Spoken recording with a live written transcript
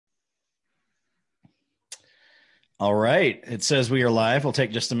All right. It says we are live. We'll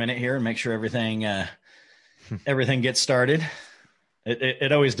take just a minute here and make sure everything gets started.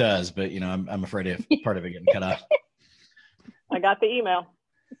 It always does, but I'm afraid of part of it getting cut off. I got the email.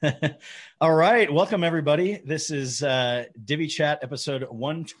 All right. Welcome everybody. This is Divi Chat episode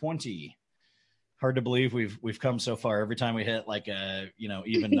 120. Hard to believe we've come so far. Every time we hit like a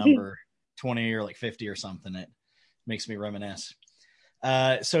even number 20 or like 50 or something, it makes me reminisce.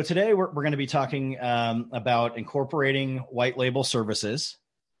 So today we're going to be talking about incorporating white label services.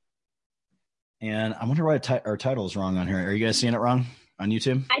 And I wonder why our title is wrong on here. Are you guys seeing it wrong on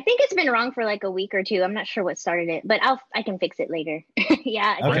YouTube? I think it's been wrong for like a week or two. I'm not sure what started it, but I can fix it later.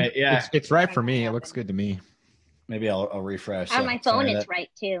 Yeah. Okay. Yeah. It's right for me. It looks good to me. Maybe I'll refresh. On my phone, it's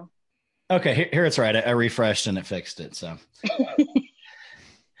right too. Okay. Here it's right. I refreshed and it fixed it. So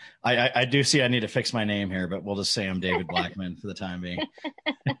I do see I need to fix my name here, but we'll just say I'm David Blackman for the time being.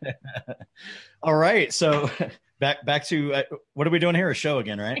 All right. So back to what are we doing here? A show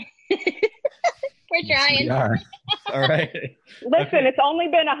again, right? We're trying. All right. Listen, Okay. It's only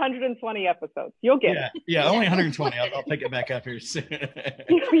been 120 episodes. You'll get it. Yeah, only 120. I'll pick it back up here soon.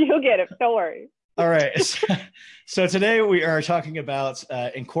 You'll get it. Don't worry. All right. So today we are talking about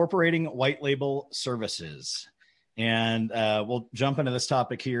incorporating white label services. And we'll jump into this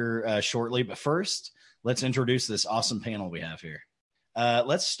topic here shortly. But first, let's introduce this awesome panel we have here.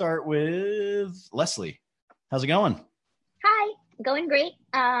 Let's start with Leslie. How's it going? Hi, going great.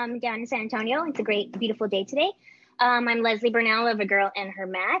 Down in San Antonio. It's a great, beautiful day today. I'm Leslie Burnell of A Girl and Her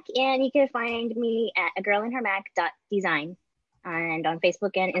Mac, and you can find me at agirlandhermac.design and on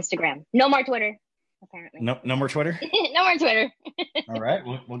Facebook and Instagram. No more Twitter, apparently. No more Twitter? No more Twitter. All right.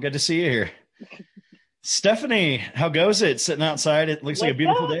 Well, good to see you here. Stephanie, how goes it? Sitting outside. It looks like a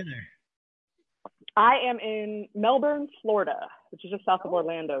beautiful day there. I am in Melbourne, Florida, which is just south of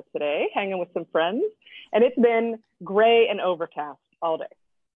Orlando today, hanging with some friends. And it's been gray and overcast all day.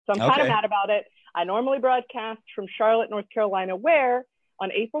 So I'm kind of mad about it. I normally broadcast from Charlotte, North Carolina, where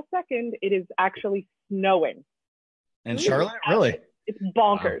on April 2nd, it is actually snowing. In Charlotte? Really? It's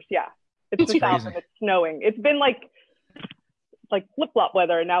bonkers. Wow. Yeah. It's the south and it's snowing. It's been like flip-flop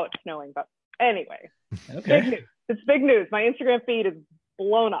weather and now it's snowing. But anyway, big news. It's big news. My Instagram feed is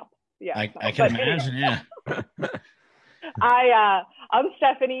blown up. Yeah. I can imagine. Yeah. I'm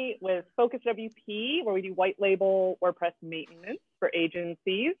Stephanie with Focus WP, where we do white label WordPress maintenance for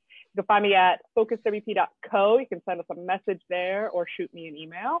agencies. You can find me at focuswp.co. You can send us a message there or shoot me an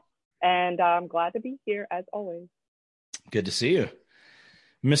email. And I'm glad to be here as always. Good to see you.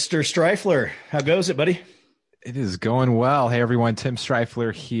 Mr. Streifler, how goes it, buddy? It is going well. Hey, everyone. Tim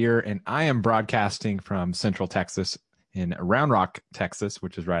Streifler here, and I am broadcasting from Central Texas in Round Rock, Texas,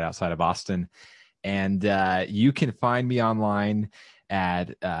 which is right outside of Austin. And you can find me online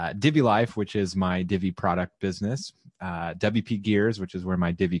at Divi Life, which is my Divi product business, WP Gears, which is where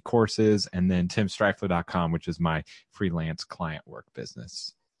my Divi course is, and then timstreifler.com, which is my freelance client work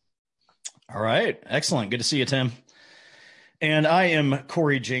business. All right. Excellent. Good to see you, Tim. And I am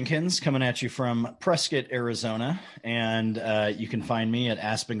Corey Jenkins coming at you from Prescott, Arizona. And you can find me at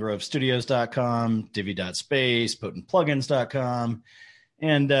aspengrovestudios.com, divi.space, potentplugins.com,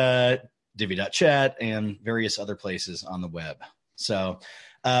 and divi.chat, and various other places on the web. So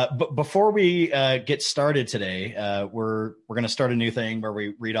but before we get started today, we're going to start a new thing where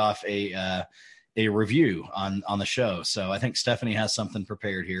we read off a review on the show. So I think Stephanie has something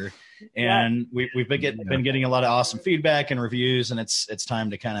prepared here, and we've been getting a lot of awesome feedback and reviews, and it's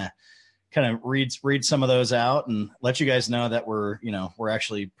time to kind of read some of those out and let you guys know that we're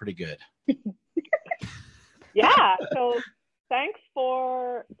actually pretty good. Yeah. So thanks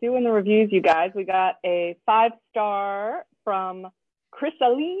for doing the reviews, you guys. We got a 5-star from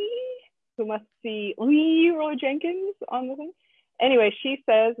Krista Lee, who must see Leroy Jenkins on the thing. Anyway, she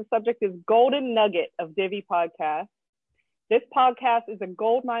says the subject is Golden Nugget of Divi Podcast. This podcast is a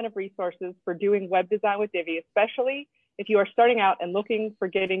gold mine of resources for doing web design with Divi, especially if you are starting out and looking for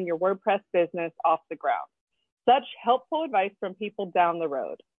getting your WordPress business off the ground. Such helpful advice from people down the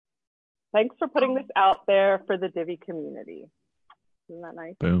road. Thanks for putting this out there for the Divi community. Isn't that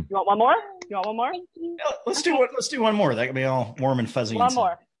nice? Boom. You want one more? Thank you. Yeah, let's do one more. That can be all warm and fuzzy. One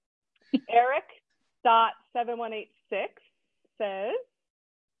more. Eric.7186 says,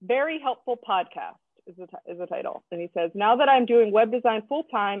 very helpful podcast is the title. And he says, now that I'm doing web design full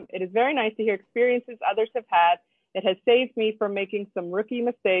time, it is very nice to hear experiences others have had. It has saved me from making some rookie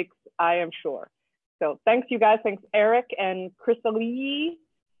mistakes, I am sure. So thanks, you guys. Thanks, Eric and Krista Lee,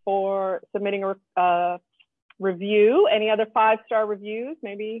 for submitting a review. Any other 5-star reviews?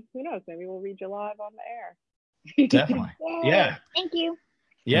 Maybe, who knows, maybe we'll read you live on the air. Definitely. Yeah. Thank you.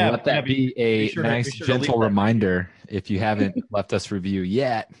 Yeah. And let that be a nice, gentle reminder. If you haven't left us review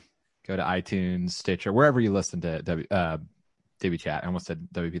yet, go to iTunes, Stitcher, wherever you listen to Divvy Chat. I almost said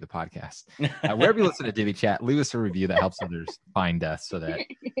WP the podcast. Wherever you listen to Divvy Chat, leave us a review that helps others find us so that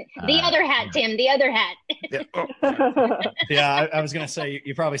the other hat, Tim, the other hat. Yeah, oh. Yeah, I was going to say,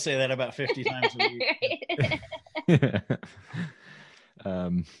 you probably say that about 50 times a week.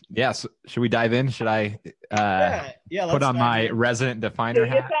 Yeah, so should we dive in? Should I put on my resident definer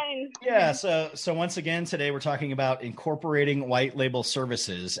hat? Yeah, so once again, today we're talking about incorporating white label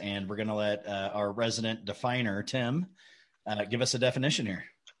services, and we're going to let our resident definer, Tim, give us a definition here.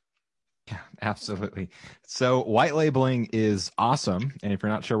 Yeah, absolutely. So white labeling is awesome. And if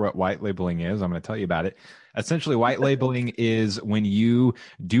you're not sure what white labeling is, I'm going to tell you about it. Essentially, white labeling is when you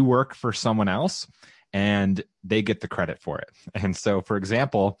do work for someone else and they get the credit for it. And so, for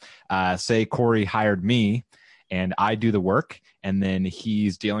example, say Corey hired me and I do the work, and then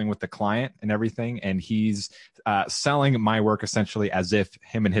he's dealing with the client and everything, and he's selling my work essentially as if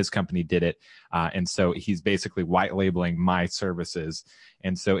him and his company did it. And so he's basically white labeling my services.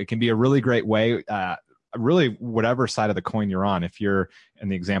 And so it can be a really great way, really whatever side of the coin you're on. If you're in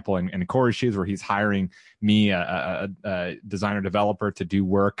the example in Corey's shoes where he's hiring me, a designer developer to do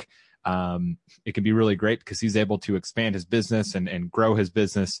work, it can be really great because he's able to expand his business and grow his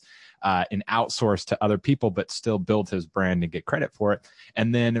business and outsource to other people, but still build his brand and get credit for it.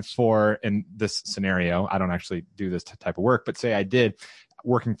 And then in this scenario, I don't actually do this type of work, but say I did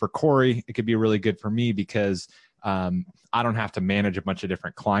working for Corey, it could be really good for me because I don't have to manage a bunch of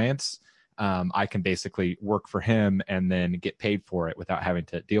different clients. I can basically work for him and then get paid for it without having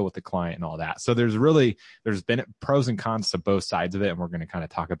to deal with the client and all that. So there's been pros and cons to both sides of it. And we're going to kind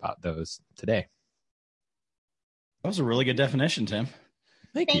of talk about those today. That was a really good definition, Tim.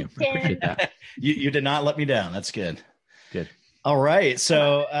 Thank you. I appreciate that. You did not let me down. That's good. Good. All right.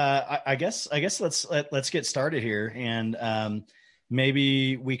 So I guess let's get started here, and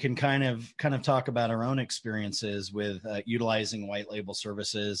maybe we can kind of talk about our own experiences with utilizing white label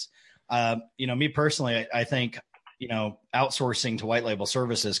services. Me personally, I think outsourcing to white label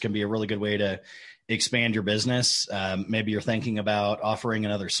services can be a really good way to expand your business. Maybe you're thinking about offering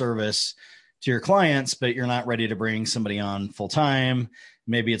another service to your clients, but you're not ready to bring somebody on full time.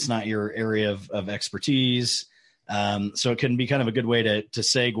 Maybe it's not your area of expertise. So it can be kind of a good way to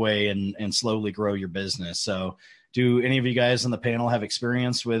segue and slowly grow your business. So do any of you guys on the panel have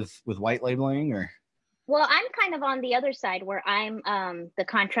experience with white labeling or? Well, I'm kind of on the other side where I'm the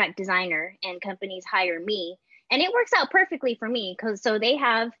contract designer and companies hire me, and it works out perfectly for me because so they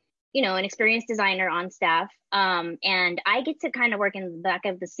have, an experienced designer on staff. And I get to kind of work in the back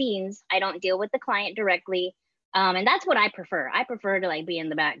of the scenes. I don't deal with the client directly. And that's what I prefer. I prefer to be in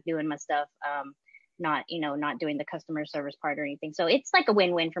the back doing my stuff, not doing the customer service part or anything. So it's like a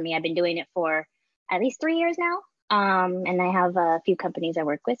win-win for me. I've been doing it for at least 3 years now. And I have a few companies I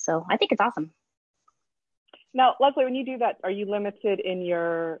work with. So I think it's awesome. Now, Leslie, when you do that, are you limited in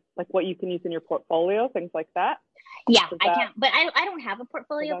your, what you can use in your portfolio, things like that? Yeah, I can't, but I don't have a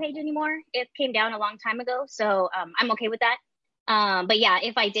portfolio page anymore. It came down a long time ago. So I'm okay with that. But yeah,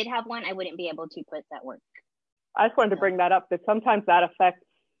 if I did have one, I wouldn't be able to put that work. I just wanted to bring that up, that sometimes that affects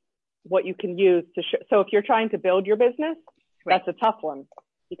what you can use to show. So if you're trying to build your business, that's a tough one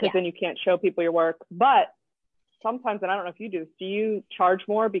because then you can't show people your work. But sometimes, and I don't know if you do you charge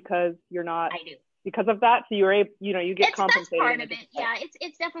more because you're not? I do. Because of that, so you're able, you get compensated. That's part of it. Yeah,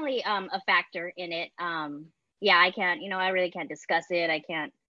 it's definitely a factor in it. Yeah, I can't, I really can't discuss it. I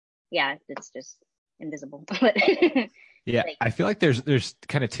can't. Yeah, it's just invisible. Yeah, I feel like there's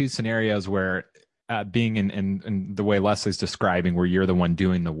kind of two scenarios where being in the way Leslie's describing, where you're the one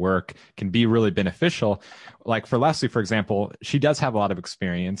doing the work, can be really beneficial. Like for Leslie, for example, she does have a lot of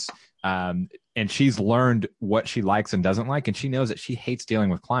experience. And she's learned what she likes and doesn't like, and she knows that she hates dealing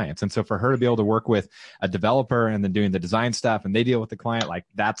with clients. And so for her to be able to work with a developer and then doing the design stuff and they deal with the client,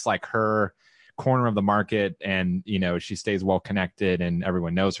 that's like her corner of the market. And, she stays well connected and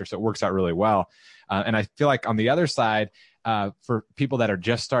everyone knows her. So it works out really well. And I feel like on the other side, for people that are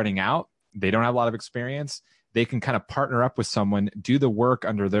just starting out, they don't have a lot of experience. They can kind of partner up with someone, do the work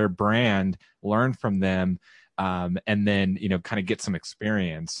under their brand, learn from them, and then, kind of get some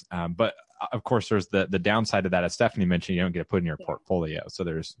experience. But of course, there's the downside of that. As Stephanie mentioned, you don't get to put in your portfolio. So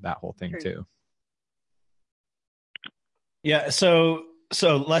there's that whole thing too. Yeah. So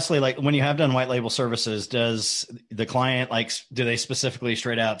Leslie, when you have done white label services, does the client do they specifically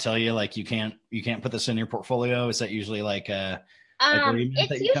straight out tell you you can't put this in your portfolio? Is that usually it's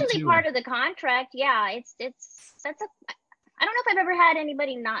usually part of the contract. Yeah. I don't know if I've ever had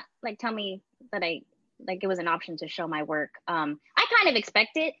anybody not tell me that like it was an option to show my work. I kind of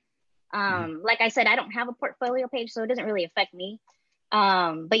expect it. Like I said, I don't have a portfolio page, so it doesn't really affect me.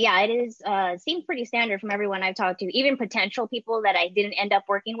 But yeah, it is, seemed pretty standard from everyone I've talked to, even potential people that I didn't end up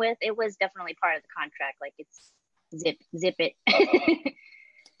working with. It was definitely part of the contract. Like it's zip it.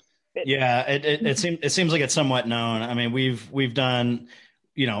 Yeah, it seems like it's somewhat known. I mean, we've done,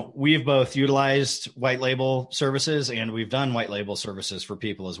 we've both utilized white label services and we've done white label services for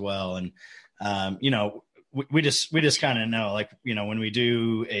people as well. And, we just kind of know, like, when we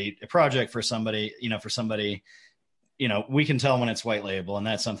do a project for somebody, we can tell when it's white label, and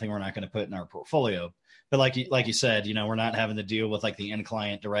that's something we're not going to put in our portfolio. But like you said, we're not having to deal with like the end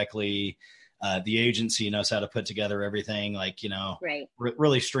client directly. The agency knows how to put together everything, like, right.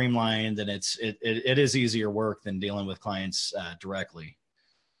 Really streamlined, and it is easier work than dealing with clients directly.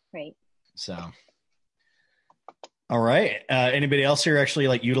 Right. So, all right. Anybody else here actually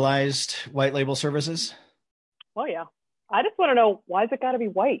like utilized white label services? Oh yeah. I just want to know, why's it got to be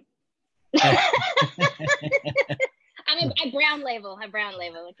white? I'm a brown label.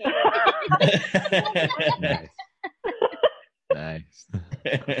 Okay. Nice.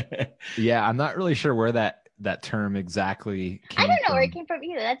 Yeah, I'm not really sure where that term exactly came I don't know from. where it came from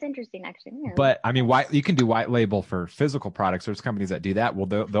either. That's interesting, actually. Yeah. But I mean, you can do white label for physical products. There's companies that do that. Well,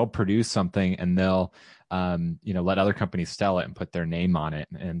 they'll produce something and they'll let other companies sell it and put their name on it.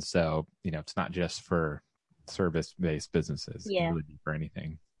 And so, it's not just for service-based businesses. Yeah. It can really be for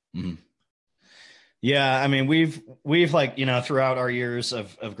anything. Mm-hmm. Yeah, I mean, we've like, throughout our years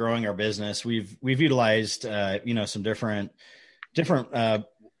of growing our business, we've utilized some different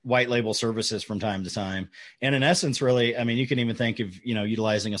white label services from time to time. And in essence, really, I mean, you can even think of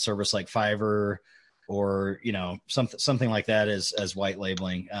utilizing a service like Fiverr or something like that as white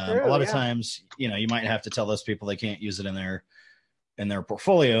labeling. True, a lot of times, you might have to tell those people they can't use it in their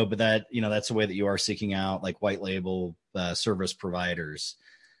portfolio, but that that's the way that you are seeking out like white label service providers.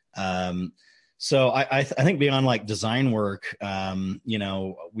 So I think beyond like design work,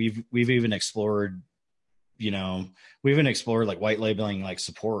 we've even explored, like white labeling, like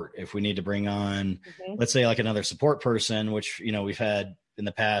support. If we need to bring on, let's say like another support person, which, we've had in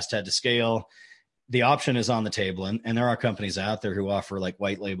the past had to scale, the option is on the table. And there are companies out there who offer like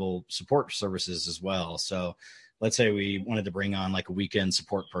white label support services as well. So let's say we wanted to bring on like a weekend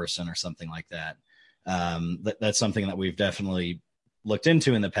support person or something like that. That's something that we've definitely looked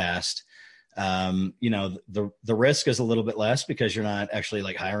into in the past. The risk is a little bit less because you're not actually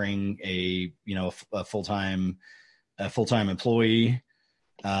like hiring a full-time employee.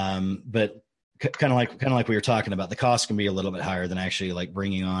 But kind of like we were talking about, the cost can be a little bit higher than actually like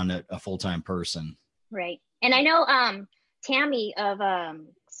bringing on a full-time person. Right. And I know, Tammy of,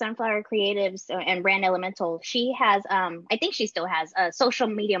 Sunflower Creatives and Brand Elemental, she has, I think she still has a social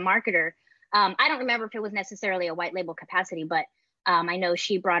media marketer. I don't remember if it was necessarily a white label capacity, but I know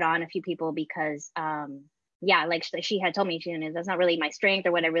she brought on a few people because, like she had told me, that's not really my strength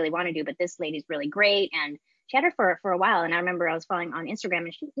or what I really want to do, but this lady's really great. And she had her for a while. And I remember I was following on Instagram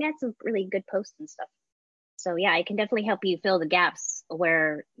and she had some really good posts and stuff. So yeah, I can definitely help you fill the gaps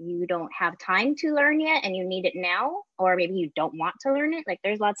where you don't have time to learn yet and you need it now, or maybe you don't want to learn it. Like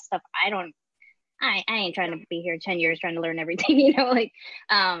there's lots of stuff I ain't trying to be here 10 years trying to learn everything,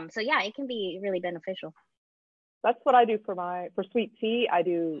 so yeah, it can be really beneficial. That's what I do for Sweet Tea. I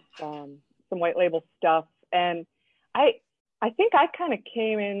do some white label stuff, and I think I kind of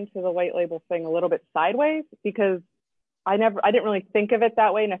came into the white label thing a little bit sideways because I didn't really think of it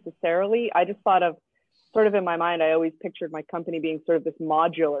that way necessarily. I just thought of sort of in my mind, I always pictured my company being sort of this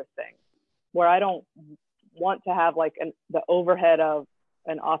modular thing where I don't want to have like the overhead of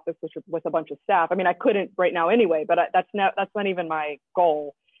an office with a bunch of staff. I mean, I couldn't right now anyway, but that's not even my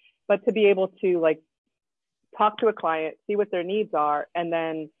goal. But to be able to like talk to a client, see what their needs are, and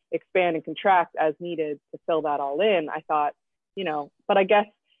then expand and contract as needed to fill that all in. I thought, but I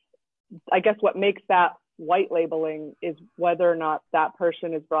guess what makes that white labeling is whether or not that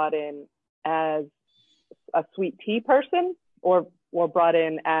person is brought in as a Sweet Tea person or brought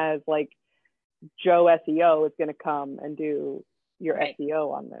in as like Joe SEO is going to come and do your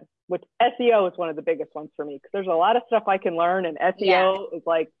SEO on this, which SEO is one of the biggest ones for me because there's a lot of stuff I can learn, and SEO is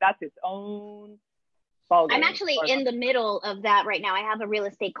like, that's its own ballgame. I'm actually in the middle of that right now. I have a real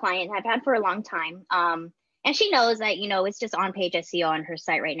estate client I've had for a long time. And she knows that, it's just on page SEO on her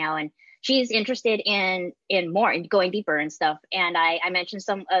site right now. And she's interested in more and going deeper and stuff. And I mentioned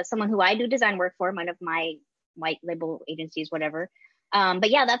someone who I do design work for, one of my white label agencies, whatever. But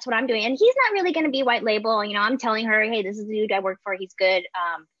yeah, that's what I'm doing. And he's not really going to be white label. I'm telling her, hey, this is the dude I work for. He's good.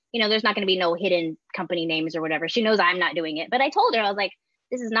 There's not going to be no hidden company names or whatever. She knows I'm not doing it. But I told her, I was like,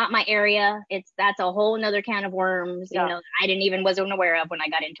 this is not my area. That's a whole nother can of worms, you know, I wasn't aware of when I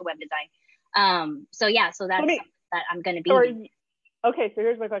got into web design. So that's something that I'm going to be. Okay, so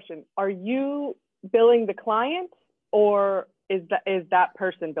here's my question: are you billing the client, or is that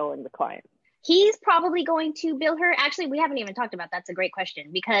person billing the client? He's probably going to bill her. Actually, we haven't even talked about that. That's a great question,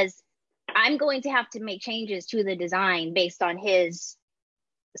 because I'm going to have to make changes to the design based on his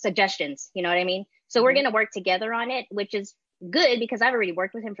suggestions. You know what I mean? So we're going to work together on it, which is good because I've already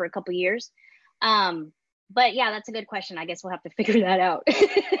worked with him for a couple years. But yeah, that's a good question. I guess we'll have to figure that out.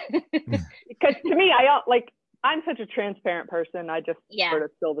 Because to me, I'm such a transparent person. I just sort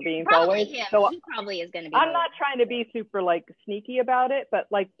of spill the beans probably always. Him. So he probably is going to be. I'm not trying to be super sneaky about it, but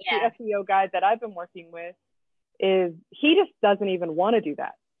the SEO guy that I've been working with he just doesn't even want to do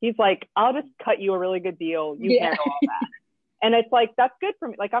that. He's like, I'll just cut you a really good deal. You handle all that. And it's that's good for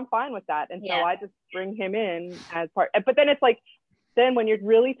me. I'm fine with that. And so I just bring him in as part. But then it's then when you're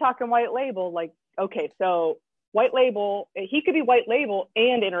really talking white label, okay, so white label, he could be white label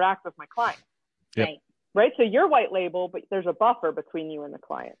and interact with my client. Yep. Right. So you're white label, but there's a buffer between you and the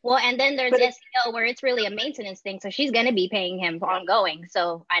client. Well, and then there's SEO where it's really a maintenance thing. So she's going to be paying him ongoing.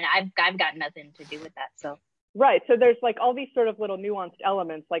 So I've got nothing to do with that. So. Right. So there's all these sort of little nuanced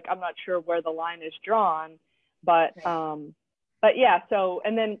elements. I'm not sure where the line is drawn, but yeah. So,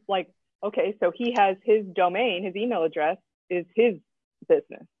 and then okay, so he has his domain, his email address is his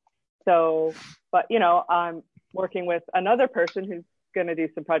business. So, but I'm working with another person who's going to do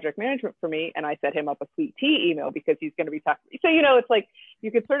some project management for me, and I set him up a Sweet Tea email because he's going to be talking. So it's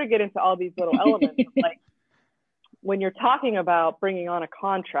you could sort of get into all these little elements of, when you're talking about bringing on a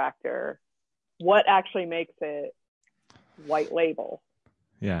contractor, what actually makes it white label.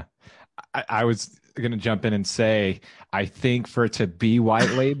 Yeah, I was going to jump in and say, I think for it to be white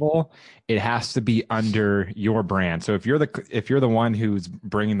label, it has to be under your brand. So if you're the one who's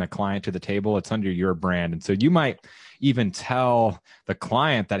bringing the client to the table, it's under your brand. And so you might even tell the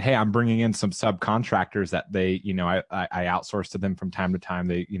client that, hey, I'm bringing in some subcontractors that they, I outsource to them from time to time.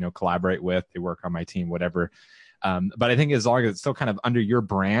 They, collaborate with, they work on my team, whatever. But I think as long as it's still kind of under your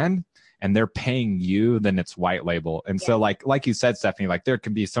brand and they're paying you, then it's white label. And so like you said, Stephanie, there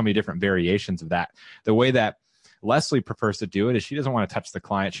can be so many different variations of that. The way that Leslie prefers to do it is she doesn't want to touch the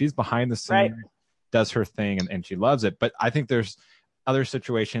client. She's behind the scenes, does her thing, and she loves it. But I think there's other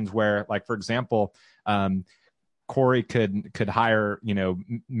situations where, for example, Corey could hire,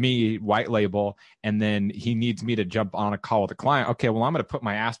 me, white label, and then he needs me to jump on a call with a client. Okay, well, I'm going to put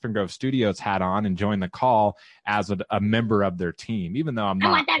my Aspen Grove Studios hat on and join the call as a member of their team, even though I'm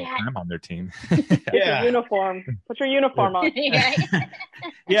on their team. Yeah, uniform. Put your uniform on.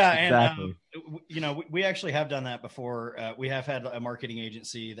 Yeah, and exactly. We actually have done that before. We have had a marketing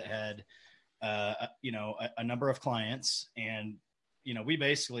agency that had, a number of clients, and we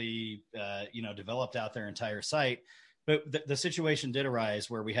basically, developed out their entire site, but the situation did arise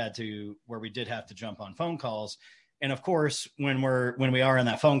where we did have to jump on phone calls. And of course, when we are in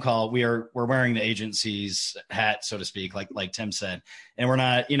that phone call, we're wearing the agency's hat, so to speak, like Tim said, and we're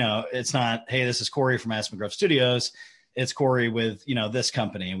not, it's not, hey, this is Corey from Aspen Grove Studios. It's Corey with, this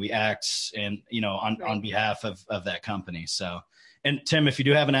company, and we act on behalf of that company. So, and Tim, if you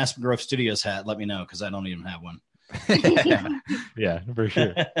do have an Aspen Grove Studios hat, let me know, 'cause I don't even have one. Yeah, for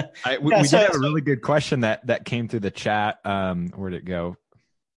sure. We did have a really good question that came through the chat. Where'd it go?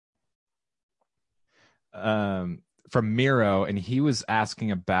 From Miro, and he was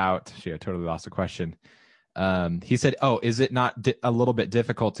asking about, I totally lost the question. He said, is it not a little bit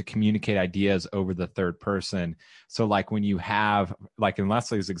difficult to communicate ideas over the third person? So when you have, in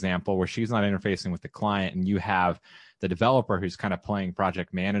Leslie's example, where she's not interfacing with the client and you have the developer who's kind of playing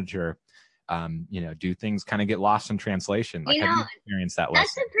project manager, do things kind of get lost in translation? Have you experienced that?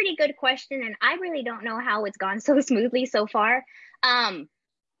 That's a pretty good question, and I really don't know how it's gone so smoothly so far. The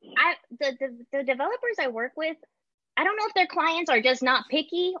developers I work with, I don't know if their clients are just not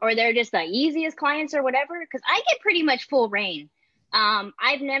picky or they're just the easiest clients or whatever, because I get pretty much full reign. I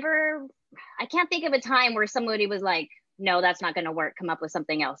can't think of a time where somebody was like, no, that's not going to work, come up with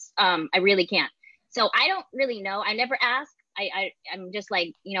something else. I really can't. So I don't really know. I never ask. I'm just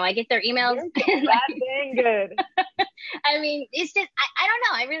I get their emails. That's dang good. I mean, it's just, I don't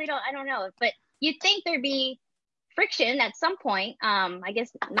know. I don't know. But you'd think there'd be friction at some point. I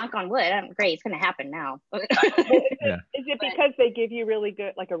guess, knock on wood. Great, it's going to happen now. Is it because they give you really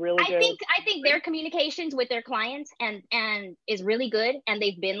good, I think their communications with their clients and is really good, and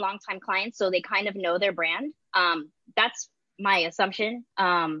they've been longtime clients, so they kind of know their brand. That's my assumption.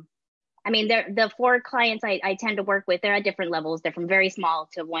 I mean, the 4 clients I tend to work with, they're at different levels. They're from very small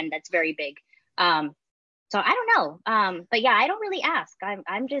to one that's very big. So I don't know. But yeah, I don't really ask.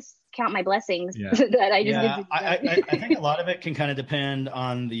 I'm just count my blessings Yeah. that I just Yeah, did. I think a lot of it can kind of depend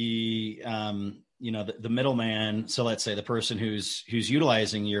on the the middleman. So let's say the person who's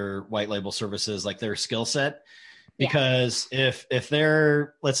utilizing your white label services, like their skill set. Because if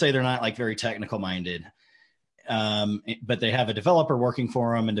they're, let's say they're not like very technical minded, but they have a developer working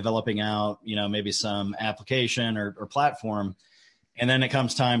for them and developing out, maybe some application or platform, and then it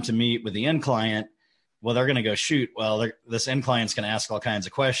comes time to meet with the end client. Well, they're going to go, shoot, well, this end client's going to ask all kinds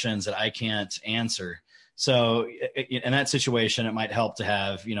of questions that I can't answer. So in that situation, it might help to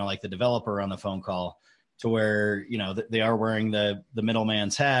have, like the developer on the phone call, to where, they are wearing the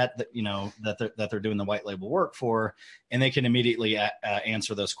middleman's hat that they're doing the white label work for, and they can immediately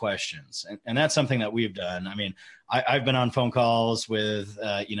answer those questions. And that's something that we've done. I mean, I've been on phone calls with,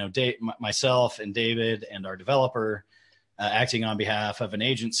 myself and David and our developer acting on behalf of an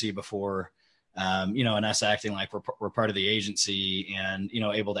agency before, and us acting like we're part of the agency and,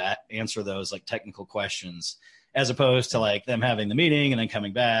 able to answer those like technical questions, as opposed to like them having the meeting and then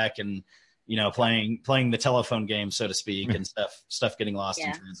coming back and, playing the telephone game, so to speak, and stuff getting lost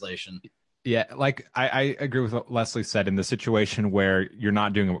in translation. Yeah, like I agree with what Leslie said. In the situation where you're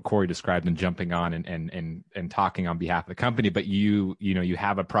not doing what Corey described and jumping on and talking on behalf of the company, but you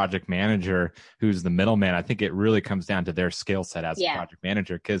have a project manager who's the middleman, I think it really comes down to their skill set as a project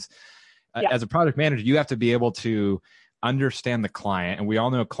manager. Because as a project manager, you have to be able to understand the client, and we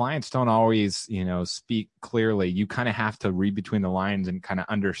all know clients don't always speak clearly. You kind of have to read between the lines and kind of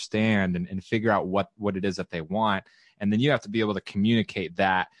understand and figure out what it is that they want, and then you have to be able to communicate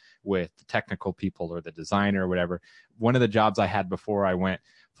that with the technical people or the designer or whatever. One of the jobs I had before I went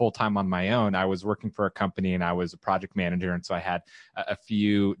full-time on my own, I was working for a company and I was a project manager, and so I had a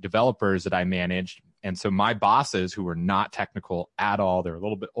few developers that I managed. And so my bosses, who were not technical at all, they're a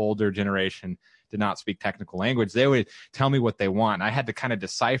little bit older generation, did not speak technical language, they would tell me what they want. I had to kind of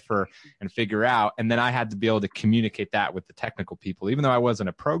decipher and figure out, and then I had to be able to communicate that with the technical people. Even though I wasn't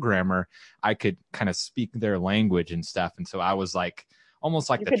a programmer, I could kind of speak their language and stuff. And so I was like almost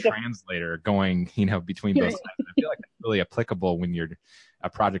like the translator going, between both sides. I feel like that's really applicable when you're a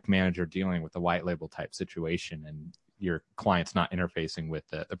project manager dealing with a white label type situation and your client's not interfacing with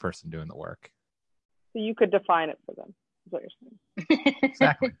the person doing the work. So you could define it for them, is what you're saying.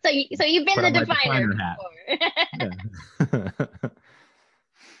 Exactly. So you've been the definer before.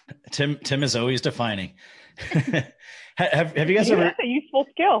 Tim is always defining. have you guys ever? That's a useful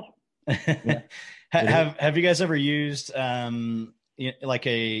skill. Have you guys ever used like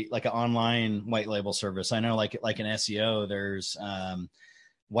an online white label service? I know like in SEO, there's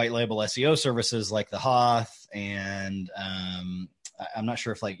white label SEO services like the Hoth, and I'm not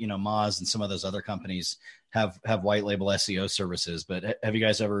sure if Moz and some of those other companies have white label SEO services, but have you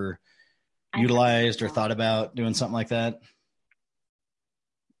guys ever utilized or thought about doing something like that?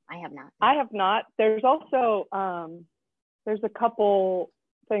 I have not. I have not. There's also, there's a couple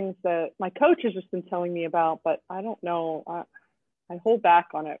things that my coach has just been telling me about, but I don't know. I hold back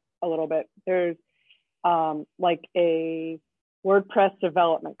on it a little bit. There's like a WordPress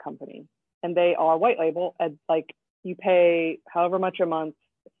development company, and they are white label, and like you pay however much a month,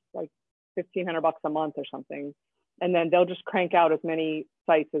 like $1,500 a month or something, and then they'll just crank out as many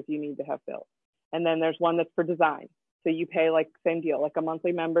sites as you need to have built. And then there's one that's for design, so you pay like same deal, like a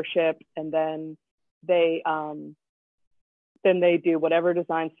monthly membership, and then they do whatever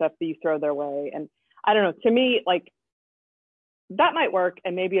design stuff that you throw their way. And I don't know, to me, like that might work,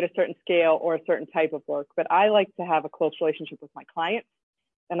 and maybe at a certain scale or a certain type of work, but I like to have a close relationship with my clients,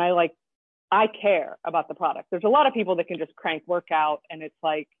 and I care about the product. There's a lot of people that can just crank work out and it's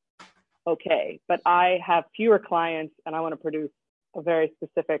like, okay, but I have fewer clients and I want to produce a very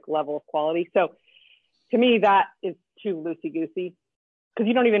specific level of quality. So to me, that is too loosey-goosey, because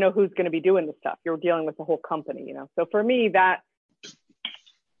you don't even know who's going to be doing the stuff. You're dealing with the whole company, So for me, that,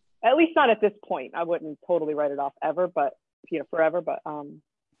 at least not at this point, I wouldn't totally write it off ever, but forever. But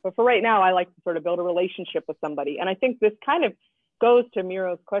for right now, I like to sort of build a relationship with somebody. And I think this kind of goes to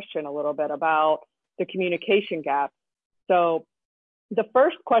Miro's question a little bit about the communication gap. So the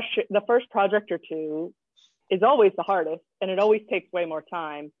first project or two is always the hardest, and it always takes way more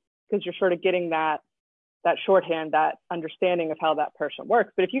time because you're sort of getting that shorthand, that understanding of how that person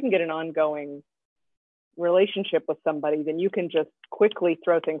works. But if you can get an ongoing relationship with somebody, then you can just quickly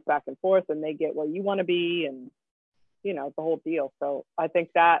throw things back and forth and they get where you want to be, and the whole deal. So I think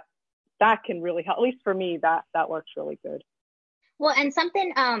that can really help. At least for me, that works really good. Well, and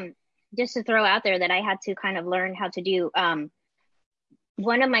something just to throw out there that I had to kind of learn how to do.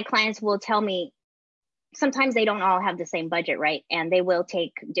 One of my clients will tell me sometimes they don't all have the same budget, right? And they will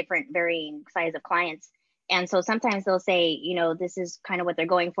take different varying size of clients. And so sometimes they'll say, you know, this is kind of what they're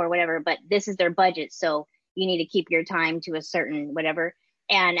going for, whatever, but this is their budget. So you need to keep your time to a certain whatever.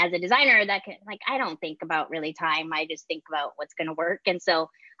 And as a designer, that can, like, I don't think about really time. I just think about what's going to work. And so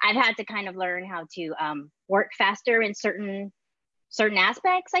I've had to kind of learn how to work faster in certain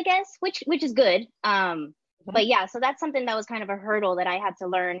aspects, I guess, which is good. But yeah, so that's something that was kind of a hurdle that I had to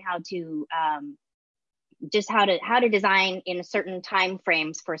learn how to just how to design in certain time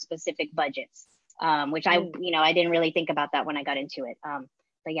frames for specific budgets, which I didn't really think about that when I got into it.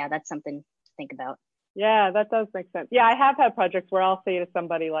 But yeah, that's something to think about. Yeah, that does make sense. Yeah, I have had projects where I'll say to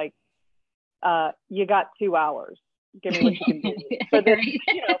somebody like, you got 2 hours. Give me what you can do for this,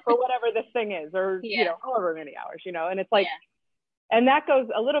 for whatever this thing is, or, however many hours, and it's like, and that goes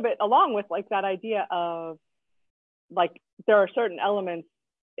a little bit along with like that idea of like, there are certain elements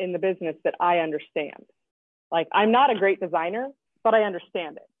in the business that I understand. Like, I'm not a great designer, but I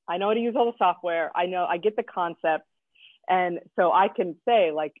understand it. I know how to use all the software. I get the concept. And so I can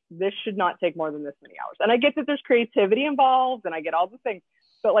say like, this should not take more than this many hours. And I get that there's creativity involved and I get all the things,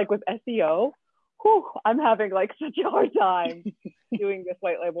 but like with SEO, I'm having like such a hard time doing this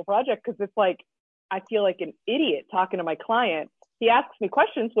white label project. Cause it's like, I feel like an idiot talking to my client. He asks me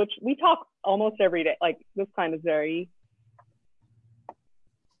questions, which we talk almost every day. Like this time is very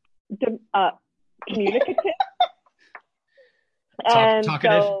communicative. And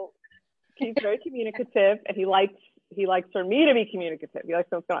talkative. So he's very communicative and he likes for me to be communicative. He likes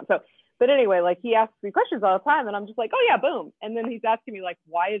what's going on. So, but anyway, like he asks me questions all the time and I'm just like, oh yeah, boom. And then he's asking me like,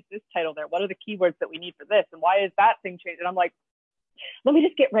 why is this title there? What are the keywords that we need for this? And why is that thing changed? And I'm like, let me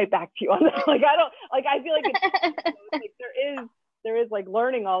just get right back to you on that. Like, I feel like it's like there is like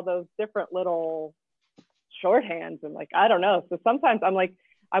learning all those different little shorthands and like, I don't know. So sometimes I'm like,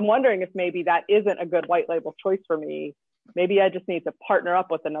 I'm wondering if maybe that isn't a good white label choice for me. Maybe I just need to partner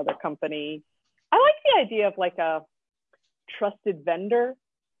up with another company. I like the idea of like a trusted vendor.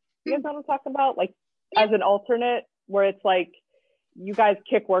 You guys know what I'm talking about? Like as an alternate where it's like you guys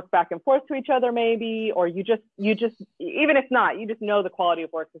kick work back and forth to each other maybe, or you just even if not, you just know the quality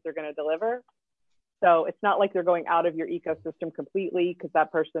of work that they're going to deliver. So it's not like they're going out of your ecosystem completely because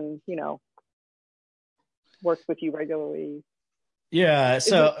that person, works with you regularly. Yeah.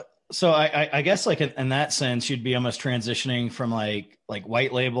 So I guess like in that sense, you'd be almost transitioning from like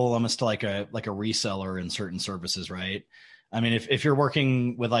white label almost to like a reseller in certain services, right? I mean, if you're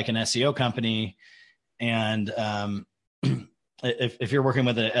working with like an SEO company and if you're working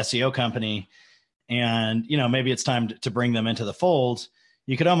with an SEO company and, maybe it's time to bring them into the fold,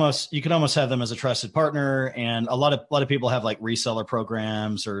 you could almost have them as a trusted partner. And a lot of people have like reseller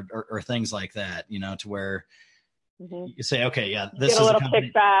programs or things like that, to where you say, okay, yeah, this get a little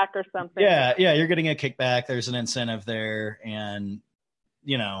kickback or something. Yeah. You're getting a kickback. There's an incentive there. And,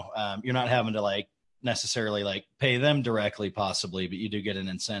 you're not having to like necessarily like pay them directly possibly, but you do get an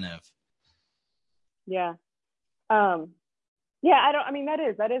incentive. Yeah. That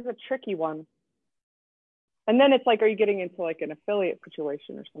is a tricky one. And then it's like, are you getting into like an affiliate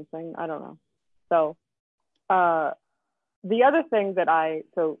situation or something? I don't know. So, the other thing that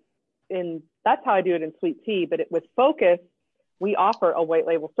that's how I do it in Sweet Tea, but with Focus, we offer a white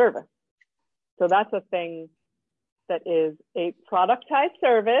label service. So that's a thing that is a productized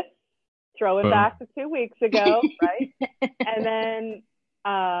service. Throw it back to 2 weeks ago, right? And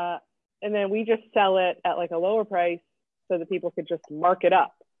then we just sell it at like a lower price so that people could just mark it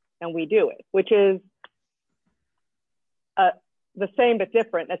up, and we do it, which is the same but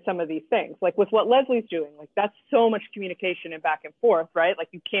different as some of these things. Like with what Leslie's doing, like that's so much communication and back and forth, right? Like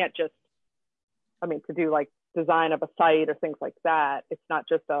you can't just, to do like design of a site or things like that, it's not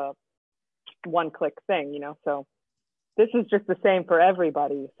just a one-click thing, So this is just the same for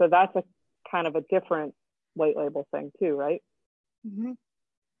everybody. So that's a kind of a different white label thing too, right? Mm-hmm.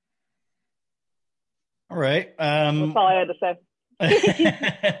 All right. That's all I had to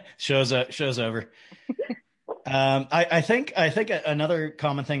say. Show's over. I think another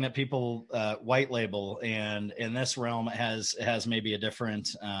common thing that people white label, and in this realm it has maybe a different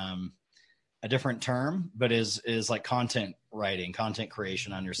term, but is like content writing, content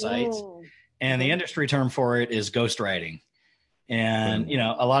creation on your site. And the industry term for it is ghostwriting. And,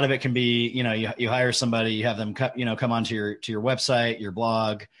 a lot of it can be, you hire somebody, you have them come onto your website, your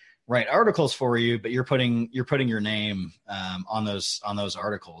blog, write articles for you, but you're putting your name on those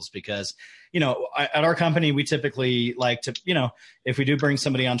articles because, at our company, we typically like to, if we do bring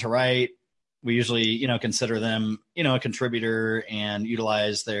somebody on to write, we usually, consider them, a contributor and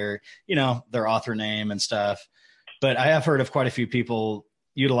utilize their author name and stuff. But I have heard of quite a few people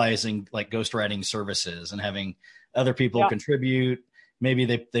utilizing like ghostwriting services and having other people contribute, maybe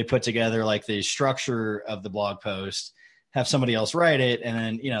they put together like the structure of the blog post, have somebody else write it, and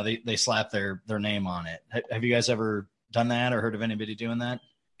then, you know, they slap their name on it. Have you guys ever done that or heard of anybody doing that?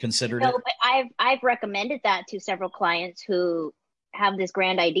 Considered it? But I've recommended that to several clients who have this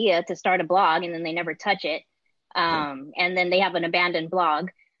grand idea to start a blog and then they never touch it. And then they have an abandoned blog.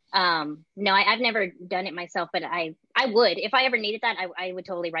 No, I've never done it myself, but I would, if I ever needed that, I would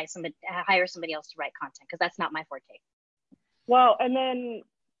totally hire somebody else to write content, because that's not my forte. Well, and then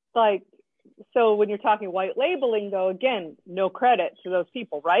like, so when you're talking white labeling though, again, no credit to those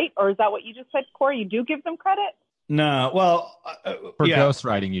people, right? Or is that what you just said, Corey? You do give them credit? No, well, for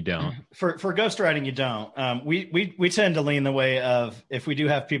ghostwriting, you don't. For ghostwriting, you don't. We tend to lean the way of, if we do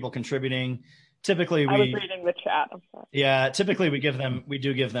have people contributing, typically I was reading the chat. I'm sorry. Yeah, typically we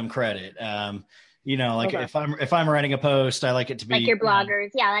do give them credit. You know, like if I'm writing a post, I like it to be like your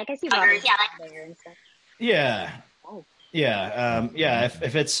bloggers. Yeah, like I see bloggers. There and stuff. Yeah. Oh. Yeah. Yeah.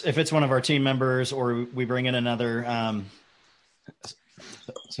 If it's one of our team members, or we bring in another,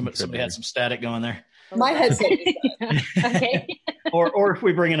 somebody had some static going there. My headset. Okay. or if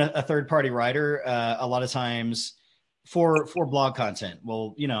we bring in a third party writer, a lot of times for blog content,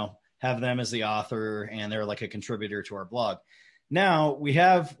 we'll, you know, have them as the author and they're like a contributor to our blog. Now we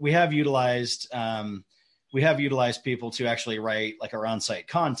have utilized people to actually write like our on-site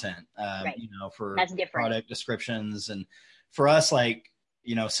content, right. You know, for product descriptions. And for us, like,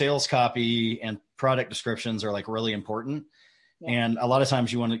 you know, sales copy and product descriptions are like really important. Yeah. And a lot of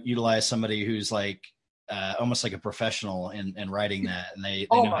times you want to utilize somebody who's like, almost like a professional in writing that, and they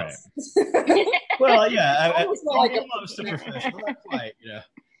know how to. Well, yeah, almost a professional, not quite, you know.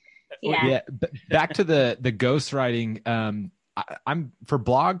 Yeah. Back to the ghostwriting. I'm for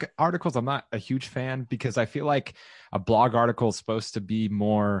blog articles, I'm not a huge fan, because I feel like a blog article is supposed to be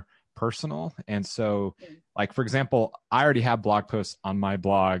more personal. And so, like, for example, I already have blog posts on my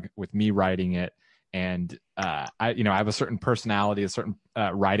blog with me writing it. And I have a certain personality, a certain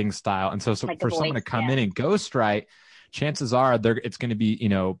writing style. And so like for someone to come in and ghostwrite, chances are it's going to be, you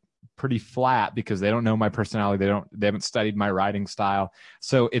know, pretty flat, because they don't know my personality. They haven't studied my writing style.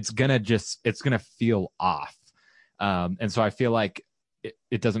 So it's going to feel off. And so I feel like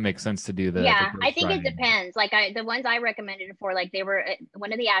it doesn't make sense to do the I think it depends. Like the ones I recommended for, like, they were at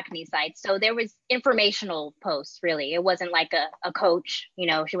one of the acne sites, so there was informational posts. Really, it wasn't like a coach, you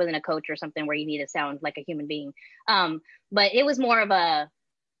know, she wasn't a coach or something where you need to sound like a human being, but it was more of a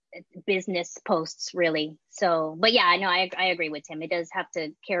business posts, really. So, but yeah, no, I agree with Tim. It does have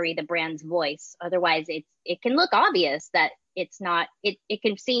to carry the brand's voice, otherwise it can look obvious that it's not. It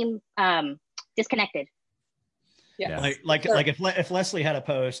can seem disconnected. Yeah. Like if Leslie had a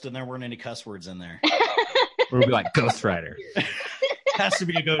post and there weren't any cuss words in there, we'd be like, ghostwriter. Has to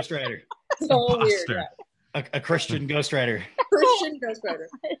be a ghostwriter. So weird. Yeah. A Christian ghostwriter. Christian ghostwriter.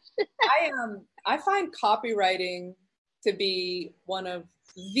 I find copywriting to be one of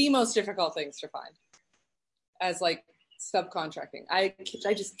the most difficult things to find as like subcontracting. I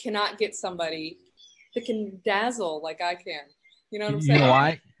just cannot get somebody that can dazzle like I can. You know what I'm saying? You know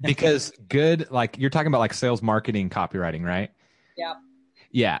why? Because like you're talking about like sales marketing copywriting, right? Yeah.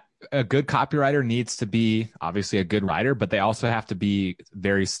 Yeah. A good copywriter needs to be obviously a good writer, but they also have to be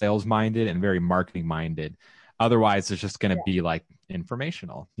very sales minded and very marketing minded. Otherwise, it's just going to be like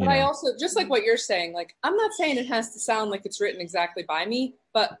informational. But I also, just like what you're saying, like, I'm not saying it has to sound like it's written exactly by me,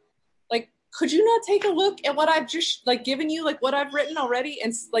 but like, could you not take a look at what I've just like given you, like what I've written already,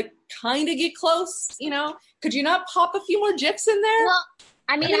 and like kind of get close, you know? Could you not pop a few more GIFs in there? Well,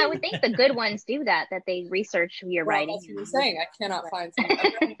 I mean, I would think the good ones do that they research who you're writing. That's what you're saying. I cannot find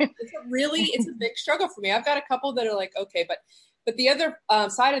something. It's a big struggle for me. I've got a couple that are like, okay, but the other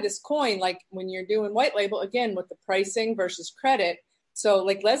side of this coin, like when you're doing white label, again, with the pricing versus credit. So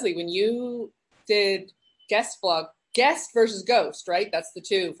like Leslie, when you did guest versus ghost, right? That's the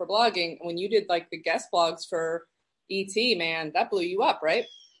two for blogging. When you did like the guest blogs for ET, man, that blew you up, right?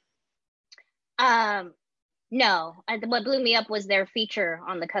 No, what blew me up was their feature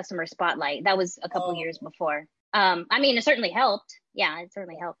on the customer spotlight. That was a couple years before. I mean, it certainly helped. Yeah, it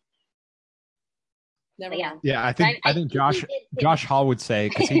certainly helped. Yeah, I think Josh Hall would say,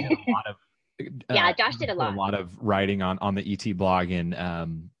 because he did a lot of Josh did a lot of writing on the ET blog, and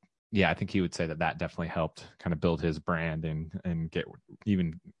I think he would say that definitely helped kind of build his brand and get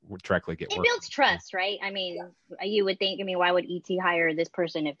directly get work. It builds trust, right? I mean, you would think, why would ET hire this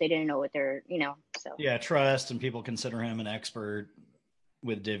person if they didn't know what they're, so. Yeah, trust, and people consider him an expert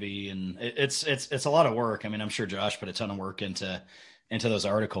with Divi, and it's a lot of work. I mean, I'm sure Josh put a ton of work into those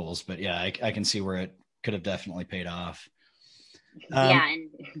articles, but I can see where it could have definitely paid off.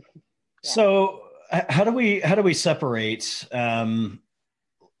 So how do we separate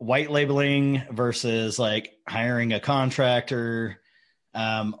white labeling versus like hiring a contractor?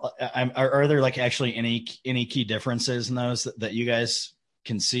 Are there like actually any key differences in those that you guys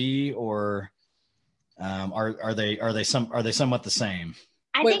can see, or are they somewhat the same?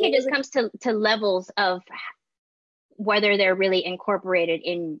 I think it just comes to levels of whether they're really incorporated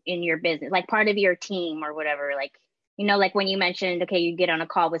in your business, like part of your team or whatever. Like, you know, like when you mentioned, okay, you get on a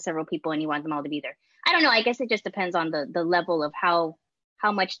call with several people and you want them all to be there. I don't know. I guess it just depends on the level of how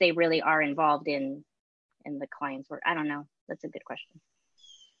much they really are involved in the client's work. I don't know. That's a good question.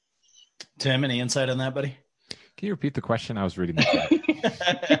 Tim, any insight on that, buddy? Can you repeat the question? I was reading the chat.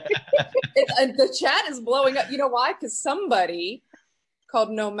 The chat is blowing up. You know why? Because somebody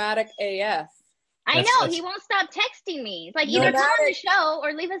called Nomadic AF. I know, he won't stop texting me. It's like, either come on the show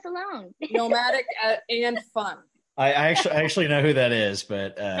or leave us alone. Nomadic and fun. I actually know who that is,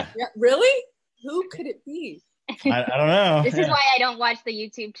 but yeah, really? Who could it be? I don't know. This is why I don't watch the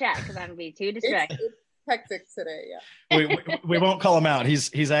YouTube chat, because I'm gonna be too distracted. It's hectic today. Yeah. We won't call him out.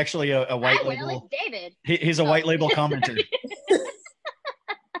 He's actually a white label. It's David. He's a white label commenter.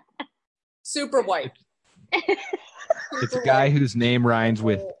 Super white. It's a guy whose name rhymes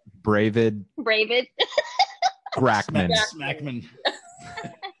with Bravid. Grackman. Smackman.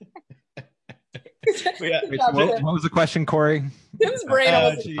 What was the question, Corey? Tim's brain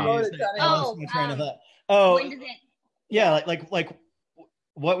almost exploded. When does it? Yeah, like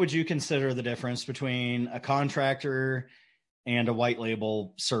what would you consider the difference between a contractor and a white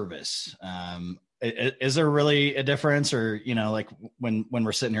label service? Is there really a difference, or, you know, like when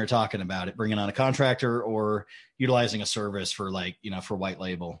we're sitting here talking about it, bringing on a contractor or utilizing a service for, like, you know, for white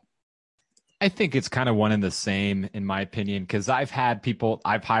label? I think it's kind of one and the same, in my opinion, because I've hired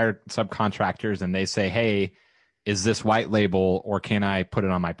subcontractors and they say, hey, is this white label, or can I put it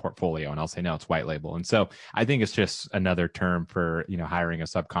on my portfolio? And I'll say, no, it's white label. And so I think it's just another term for, you know, hiring a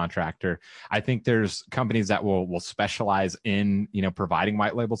subcontractor. I think there's companies that will specialize in, you know, providing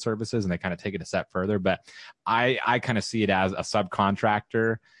white label services, and they kind of take it a step further. But I kind of see it as a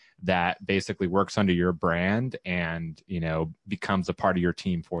subcontractor that basically works under your brand and, you know, becomes a part of your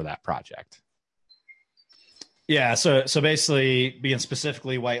team for that project. Yeah. So basically being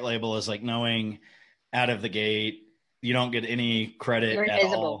specifically white label is like knowing out of the gate, you don't get any credit at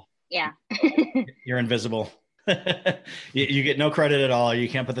all. Yeah. You're invisible. You get no credit at all. You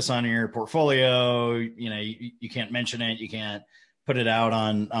can't put this on your portfolio. You know, you can't mention it. You can't put it out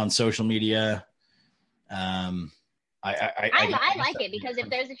on social media. I like it, because if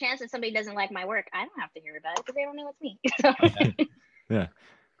there's a chance that somebody doesn't like my work, I don't have to hear about it because they don't know it's me. Yeah.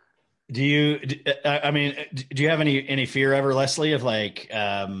 Do you have any fear ever, Leslie, of like,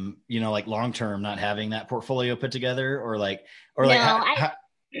 you know, like long-term not having that portfolio put together, or how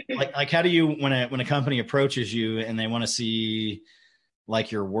do you, when a company approaches you and they want to see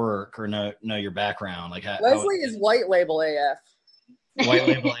like your work or know your background, like Leslie is white label AF. White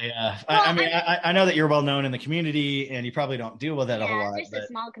label AF. I know that you're well known in the community and you probably don't deal with that a whole lot. It's just a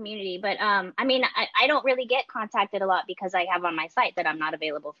small community, but I don't really get contacted a lot because I have on my site that I'm not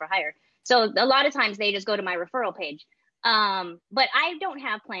available for hire. So a lot of times they just go to my referral page. But I don't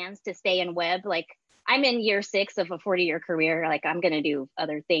have plans to stay in web. Like, I'm in year 6 of a 40-year career. Like, I'm going to do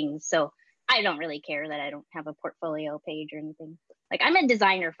other things. So I don't really care that I don't have a portfolio page or anything. Like, I'm a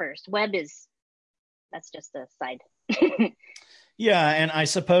designer first. That's just a side. Yeah, and I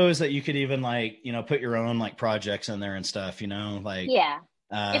suppose that you could even, like, you know, put your own like projects in there and stuff, you know, like if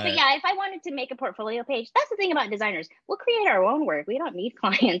I wanted to make a portfolio page, that's the thing about designers. We'll create our own work. We don't need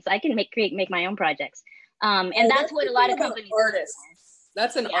clients. I can make my own projects. And that's what a lot of companies do. Artists.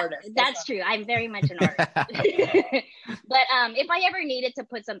 That's an artist. That's true. I'm very much an artist. But if I ever needed to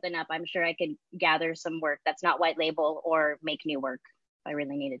put something up, I'm sure I could gather some work that's not white label or make new work if I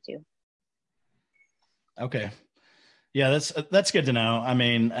really needed to. Okay. Yeah, that's good to know. I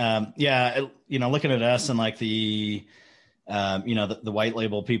mean, you know, looking at us and like the, you know, the white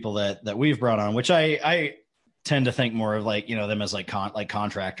label people that we've brought on, which I tend to think more of like, you know, them as like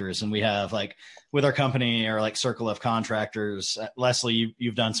contractors. And we have like with our company or like circle of contractors, Leslie,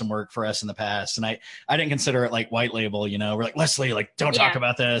 you've done some work for us in the past. And I didn't consider it like white label, you know, we're like, Leslie, like, don't talk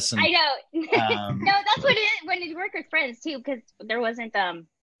about this. And, I know. No, that's what it is when you work with friends too, because there wasn't,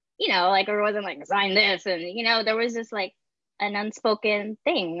 you know, like, or it wasn't like sign this, and, you know, there was just like an unspoken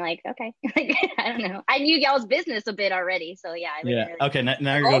thing. Like, okay, like, I don't know. I knew y'all's business a bit already, so yeah. Okay,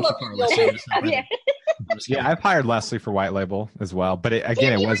 now you're going too far. Yeah, I've hired Leslie for white label as well, but it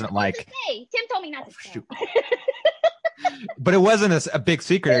wasn't like. Tim told me not to say. But it wasn't a big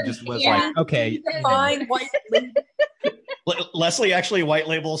secret. It just was like, okay. Fine, white label. Leslie actually white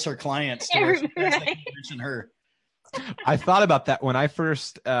labels her clients too. Right. So mention her. I thought about that when I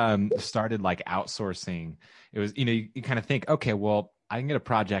first started like outsourcing. It was, you kind of think, okay, well, I can get a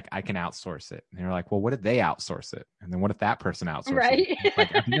project, I can outsource it. And they're like, well, what if they outsource it? And then what if that person outsources Right. it? It's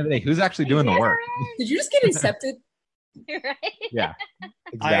like, at the end of the day, who's actually doing the work? Did you just get incepted? Right. Yeah,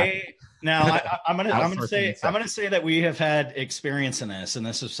 exactly. I'm gonna Outsourcing say that we have had experience in this, and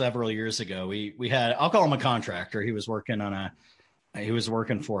this was several years ago. We had, I'll call him a contractor. He was working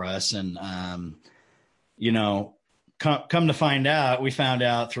for us, and come to find out, we found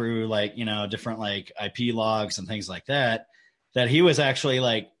out through different like IP logs and things like that he was actually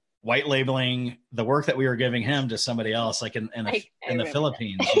like white labeling the work that we were giving him to somebody else, like in the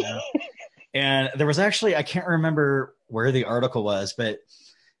Philippines. And there was actually, I can't remember where the article was, but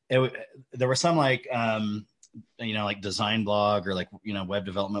there was some like design blog or web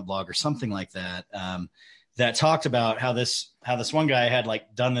development blog or something like that that talked about how this one guy had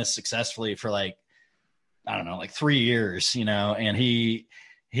like done this successfully for like, I don't know, like 3 years, and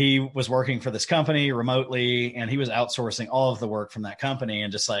he was working for this company remotely, and he was outsourcing all of the work from that company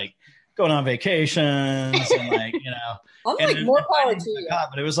and just like going on vacations and like, I'm like, more power to you.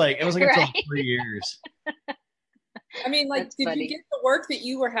 But it was like Right. until 3 years. I mean, like, That's did funny. you get the work that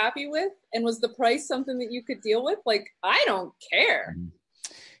you were happy with? And was the price something that you could deal with? Like, I don't care.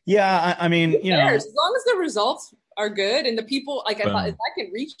 Yeah. I mean, Who cares? As long as the results are good and the people, like, if I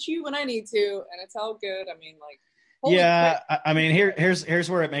can reach you when I need to and it's all good, I mean, like, yeah, I mean, here's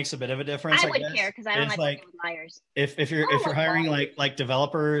where it makes a bit of a difference. I wouldn't care because I don't It's like working with liars. If you're hiring like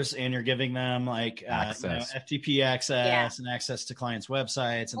developers and you're giving them like Access. FTP access and access to clients'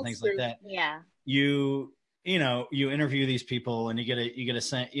 websites and things like that, Yeah. you interview these people and you get a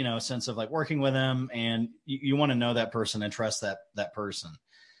sense of like working with them, and you want to know that person and trust that person.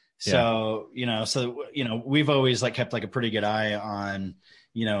 So we've always like kept like a pretty good eye on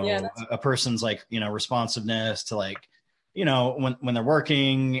a person's like responsiveness to like when they're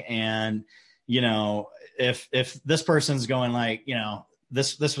working, and if this person's going like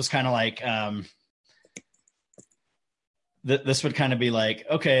this was kind of like this would kind of be like,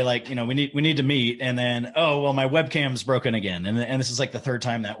 okay, like we need to meet, and then my webcam's broken again, and this is like the third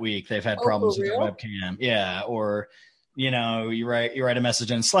time that week they've had problems with their webcam, or you write a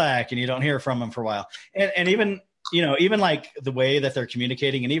message in Slack and you don't hear from them for a while, and even like the way that they're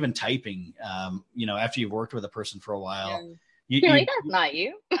communicating and even typing, after you've worked with a person for a while, that's not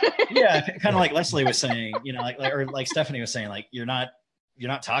you. Yeah, kind of like Leslie was saying, like Stephanie was saying, like you're not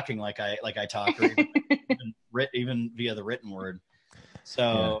talking like I talk, or even via the written word.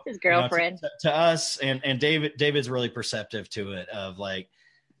 So his girlfriend to us, and David's really perceptive to it, of like,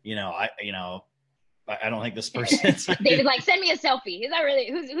 I don't think this person. David's like, send me a selfie. Is that really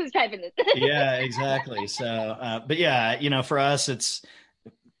who's typing this? Yeah, exactly. So, but yeah, for us, it's,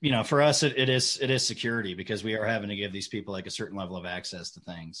 it is security, because we are having to give these people like a certain level of access to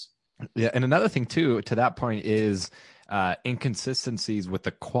things. Yeah. And another thing too, to that point, is inconsistencies with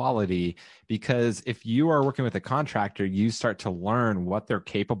the quality, because if you are working with a contractor, you start to learn what they're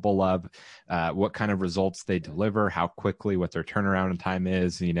capable of, what kind of results they deliver, how quickly, what their turnaround time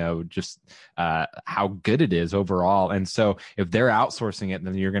is, just how good it is overall. And so if they're outsourcing it,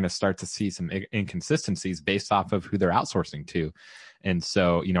 then you're going to start to see some inconsistencies based off of who they're outsourcing to. And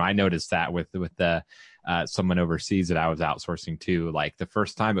so, I noticed that with the someone overseas that I was outsourcing to, like the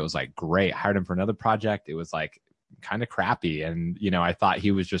first time it was like great, hired him for another project. It was like kind of crappy. And, I thought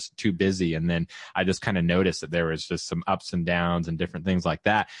he was just too busy. And then I just kind of noticed that there was just some ups and downs and different things like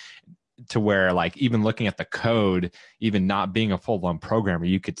that, to where like even looking at the code, even not being a full-blown programmer,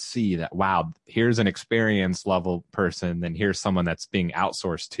 you could see that, wow, here's an experience level person, then here's someone that's being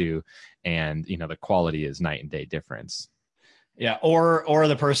outsourced to. And, the quality is night and day difference. Yeah. Or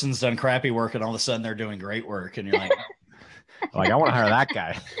the person's done crappy work and all of a sudden they're doing great work. And you're like, I want to hire that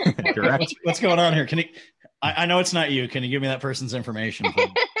guy. Direct. What's going on here? I know it's not you. Can you give me that person's information?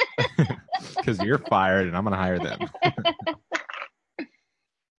 Because you're fired and I'm going to hire them.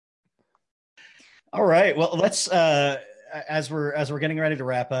 All right. Well, let's, as we're getting ready to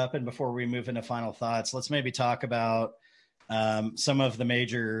wrap up, and before we move into final thoughts, let's maybe talk about some of the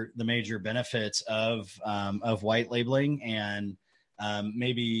major benefits of white labeling, and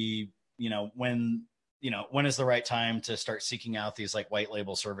maybe, when is the right time to start seeking out these like white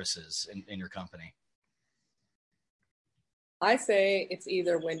label services in your company? I say it's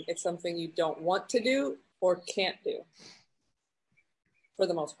either when it's something you don't want to do or can't do, for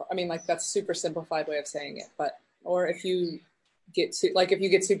the most part. I mean, like, that's a super simplified way of saying it, or if you get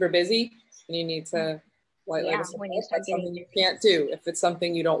super busy and you need to white label something, that's something you can't do. If it's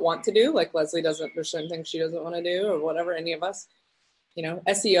something you don't want to do, like Leslie there's certain things she doesn't want to do, or whatever, any of us,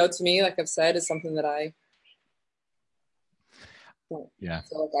 SEO to me, like I've said, is something that I Yeah.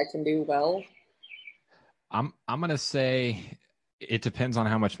 feel like I can do well? I'm gonna say it depends on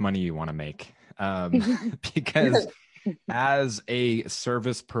how much money you want to make, because as a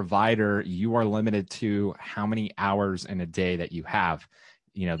service provider, you are limited to how many hours in a day that you have.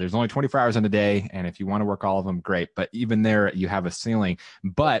 There's only 24 hours in a day, and if you want to work all of them, great. But even there, you have a ceiling.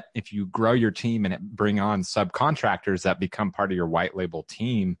 But if you grow your team and bring on subcontractors that become part of your white label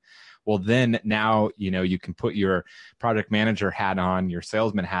team, well, then now, you can put your project manager hat on, your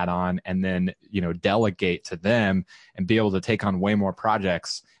salesman hat on, and then, delegate to them and be able to take on way more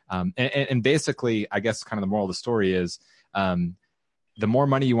projects. And basically, I guess kind of the moral of the story is the more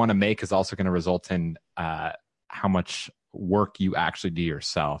money you want to make is also going to result in how much work you actually do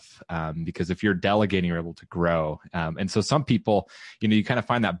yourself. Because if you're delegating, you're able to grow. And so some people, you kind of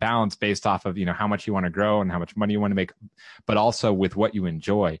find that balance based off of, how much you want to grow and how much money you want to make, but also with what you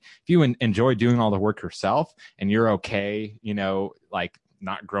enjoy. If you enjoy doing all the work yourself and you're okay, like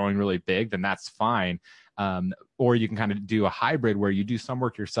not growing really big, then that's fine. Or you can kind of do a hybrid where you do some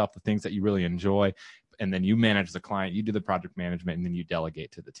work yourself, the things that you really enjoy, and then you manage the client, you do the project management, and then you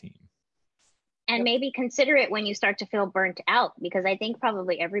delegate to the team. And maybe consider it when you start to feel burnt out, because I think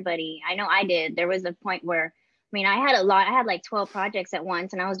probably everybody, I know I did, there was a point where, I had like 12 projects at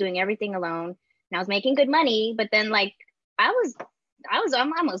once and I was doing everything alone and I was making good money, but then like I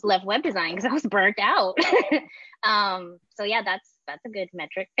almost left web design because I was burnt out. So yeah, that's a good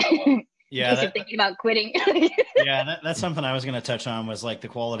metric. Yeah. You're thinking about quitting. Yeah. That's something I was going to touch on, was like the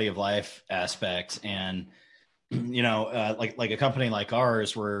quality of life aspect. And like a company like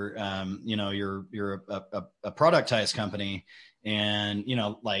ours, where you're a productized company, and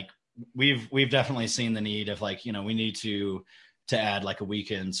like we've definitely seen the need of like, we need to add like a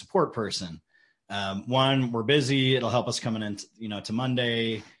weekend support person. One, we're busy, it'll help us coming in to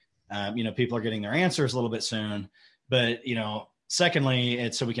Monday. People are getting their answers a little bit soon, but secondly,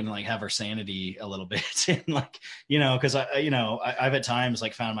 it's so we can like have our sanity a little bit, and like because I've at times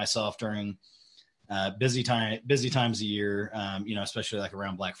like found myself during busy times a year, especially like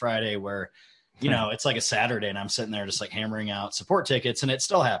around Black Friday, where, it's like a Saturday and I'm sitting there just like hammering out support tickets, and it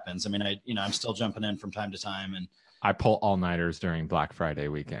still happens. I'm still jumping in from time to time, and I pull all-nighters during Black Friday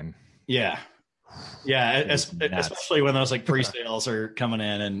weekend. Yeah. Especially when those like pre-sales are coming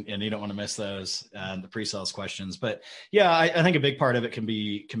in, and you don't want to miss those, the pre-sales questions. But yeah, I think a big part of it can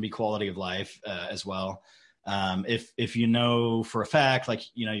be quality of life as well. If for a fact, like,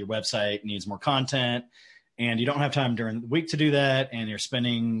 your website needs more content and you don't have time during the week to do that, and you're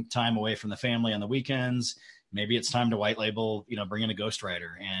spending time away from the family on the weekends, maybe it's time to white label, bring in a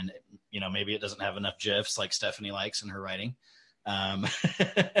ghostwriter, and, maybe it doesn't have enough GIFs like Stephanie likes in her writing.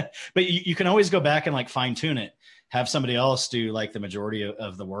 But you can always go back and like fine tune it, have somebody else do like the majority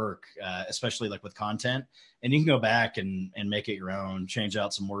of the work, especially like with content, and you can go back and make it your own, change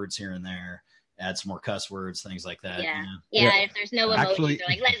out some words here and there, add some more cuss words, things like that. Yeah. If there's no emojis, they're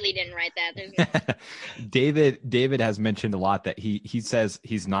like, Leslie didn't write that. David has mentioned a lot that he says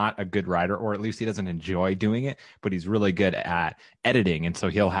he's not a good writer, or at least he doesn't enjoy doing it, but he's really good at editing. And so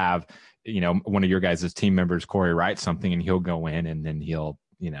he'll have, one of your guys' team members, Corey, write something, and he'll go in and then he'll,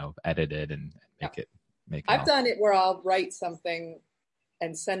 edit it and make it. I've done it where I'll write something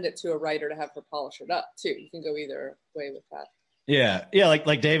and send it to a writer to have her polish it up too. You can go either way with that. Yeah.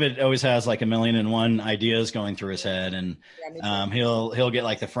 Like David always has like 1,000,001 ideas going through his head, and he'll get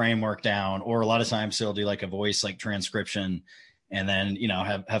like the framework down, or a lot of times he'll do like a voice like transcription, and then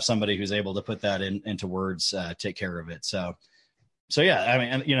have somebody who's able to put that into words, take care of it. So yeah,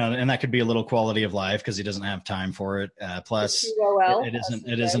 and that could be a little quality of life because he doesn't have time for it. Plus,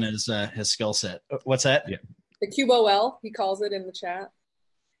 it isn't his skill set. What's that? Yeah. The QOL, he calls it in the chat.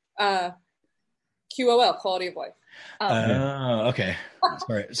 QOL, quality of life. Okay.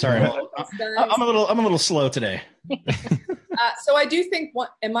 Sorry. I'm a little slow today. So I do think,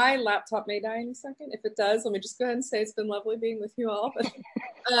 and my laptop may die in a second. If it does, let me just go ahead and say it's been lovely being with you all.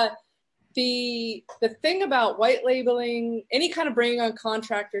 But the thing about white labeling, any kind of bringing on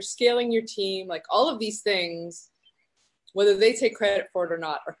contractors, scaling your team, like all of these things, whether they take credit for it or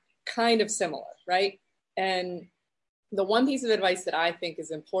not, are kind of similar, right? And the one piece of advice that I think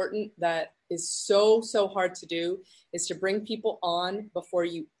is important that is so hard to do is to bring people on before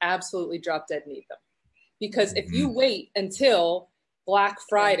you absolutely drop dead need them. Because if you wait until Black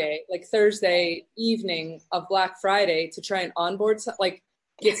Friday, like Thursday evening of Black Friday, to try and onboard, like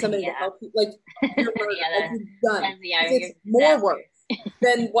get somebody to help you, like you're done. It's more work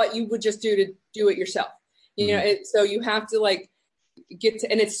than what you would just do it yourself. So you have to like get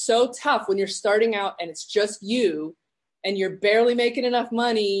to, and it's so tough when you're starting out and it's just you and you're barely making enough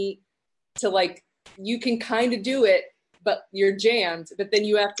money to like, you can kind of do it, but you're jammed, but then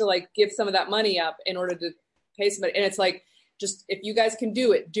you have to like give some of that money up in order to pay somebody. And it's like, just, if you guys can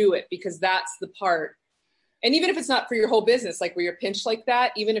do it, because that's the part. And even if it's not for your whole business, like where you're pinched like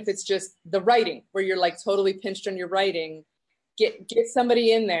that, even if it's just the writing where you're like totally pinched on your writing, get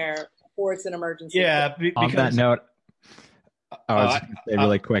somebody in there before it's an emergency. Yeah. On that note, I was just gonna say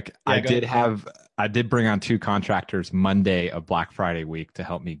really quick. I did bring on 2 contractors Monday of Black Friday week to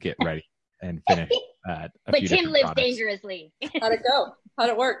help me get ready and finish. But Tim lives dangerously. How'd it go? How'd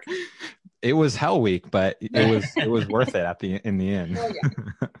it work? It was hell week, but it was worth it in the end. Oh,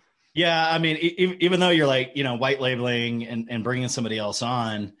 yeah. Yeah, I mean, even though you're like, white labeling and bringing somebody else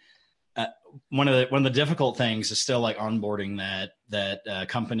on, one of the difficult things is still like onboarding that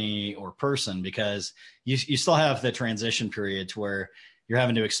company or person, because you still have the transition period to where you're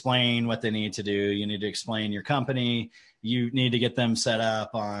having to explain what they need to do. You need to explain your company. You need to get them set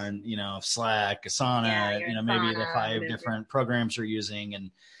up on, Slack, Asana, maybe the 5 different programs you're using,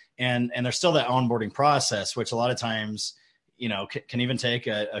 and there's still that onboarding process, which a lot of times, can even take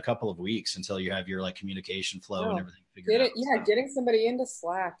a couple of weeks until you have your like communication flow and everything figured out. Yeah, getting somebody into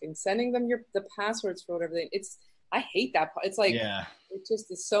Slack and sending them the passwords for whatever I hate that part. It's like, it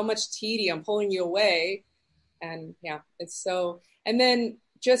just is so much tedium pulling you away. And it's so, and then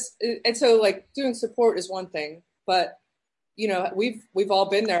so like doing support is one thing, but we've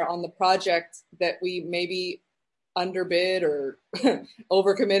all been there on the project that we maybe underbid or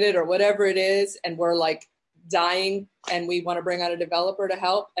overcommitted or whatever it is. And we're like dying and we want to bring on a developer to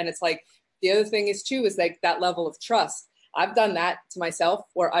help. And it's like, the other thing is like that level of trust. I've done that to myself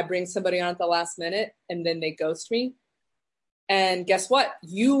where I bring somebody on at the last minute and then they ghost me. And guess what?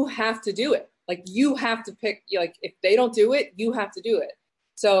 You have to do it. Like you have to pick, like if they don't do it, you have to do it.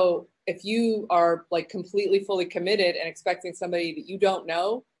 So if you are like completely fully committed and expecting somebody that you don't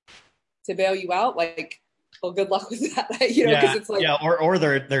know to bail you out, like, well, good luck with that. Because it's like, or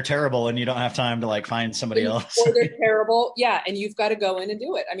they're terrible and you don't have time to like find somebody else. Or they're terrible. Yeah. And you've got to go in and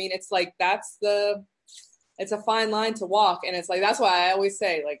do it. I mean, it's like, it's a fine line to walk. And it's like, that's why I always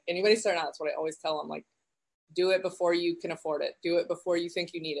say, like, anybody starting out, that's what I always tell them, like, do it before you can afford it. Do it before you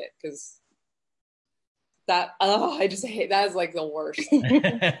think you need it. Because I just hate that. Is like the worst.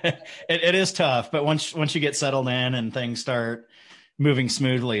 It is tough, but once you get settled in and things start moving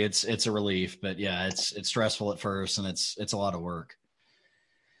smoothly, it's a relief. But yeah, it's stressful at first and it's a lot of work.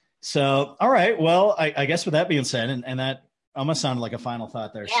 So, all right. Well, I guess with that being said, and that almost sounded like a final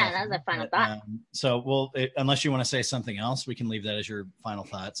thought there. Yeah, Stephanie. that was a final thought. So unless you want to say something else, we can leave that as your final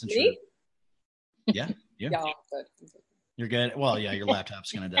thought. Since Me? Yeah. Good. You're good. Well, yeah, your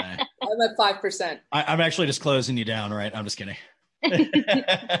laptop's going to die. I'm at 5%. I'm actually just closing you down, right? I'm just kidding.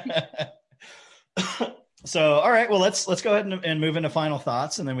 So, all right, well, let's go ahead and move into final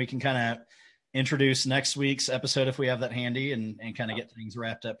thoughts, and then we can kind of introduce next week's episode if we have that handy, and kind of get things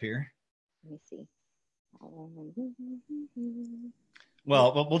wrapped up here. Let me see.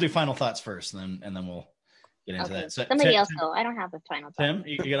 Well, we'll do final thoughts first, and then we'll get into that. So, somebody else, though. I don't have a final thought. Tim,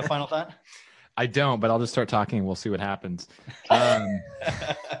 you got a final thought? I don't, but I'll just start talking and we'll see what happens.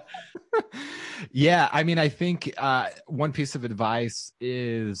 Yeah, I mean, I think one piece of advice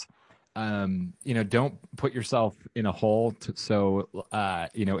is, don't put yourself in a hole.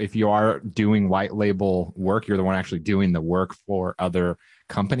 If you are doing white label work, you're the one actually doing the work for other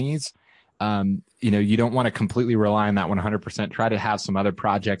companies. You don't want to completely rely on that 100%. Try to have some other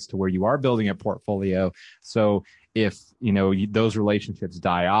projects to where you are building a portfolio. So if, those relationships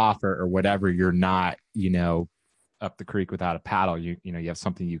die off or whatever, you're not, up the creek without a paddle, you have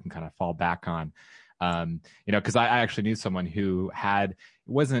something you can kind of fall back on. Cause I actually knew someone who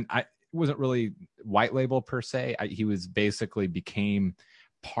wasn't really white label per se. He was basically became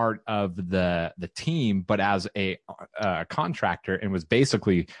part of the team, but as a contractor, and was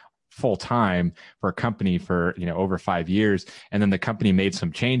basically full time for a company for, over 5 years. And then the company made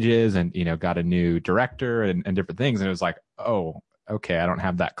some changes and, got a new director and different things. And it was like, oh, okay, I don't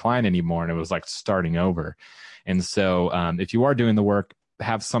have that client anymore. And it was like starting over. And so if you are doing the work,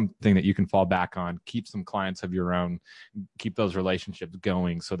 have something that you can fall back on, keep some clients of your own, keep those relationships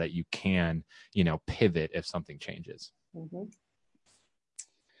going so that you can, pivot if something changes. Mm-hmm.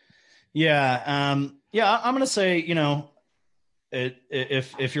 Yeah. I'm going to say,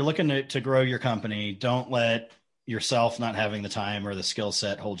 if you're looking to grow your company, don't let yourself not having the time or the skill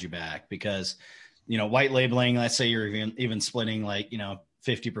set hold you back, because, white labeling, let's say you're even splitting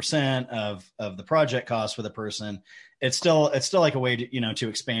 50% of the project cost with a person, it's still like a way to, to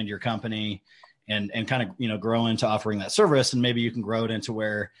expand your company and kind of, grow into offering that service. And maybe you can grow it into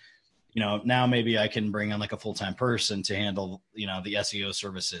where, now maybe I can bring on like a full-time person to handle, the SEO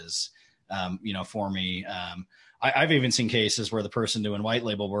services, for me. I've even seen cases where the person doing white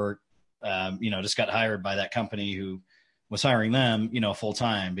label work, just got hired by that company who was hiring them, full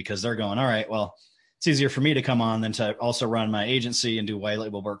time, because they're going, all right, well, it's easier for me to come on than to also run my agency and do white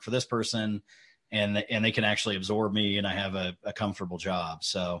label work for this person. And they can actually absorb me, and I have a comfortable job.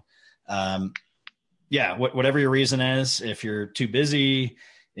 So, whatever your reason is, if you're too busy,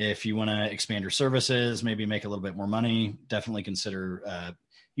 if you want to expand your services, maybe make a little bit more money, definitely consider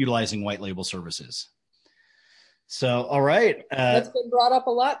utilizing white label services. So, all right. That's been brought up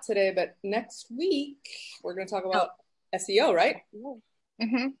a lot today, but next week we're going to talk about SEO, right?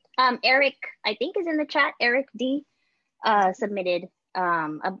 Mm-hmm. Eric, I think, is in the chat. Eric D submitted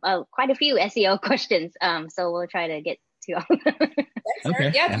quite a few SEO questions. So we'll try to get to all of them. Thanks,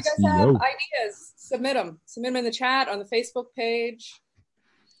 Eric. Yeah, if you guys have ideas, submit them in the chat, on the Facebook page.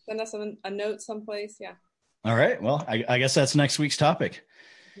 Send us a note someplace. Yeah. All right. Well, I guess that's next week's topic.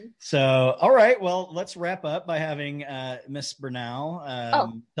 So, all right. Well, let's wrap up by having Miss Bernal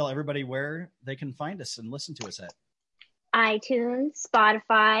tell everybody where they can find us and listen to us at. iTunes,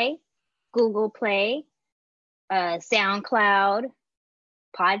 Spotify, Google Play, SoundCloud,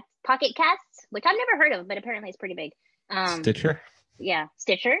 Pocket Casts, which I've never heard of, but apparently it's pretty big. Stitcher. Yeah,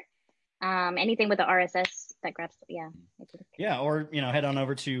 Stitcher. Anything with the RSS that grabs. Yeah, or head on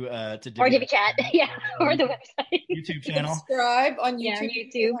over to or DiviChat. Yeah, or the website. YouTube channel. Subscribe on YouTube.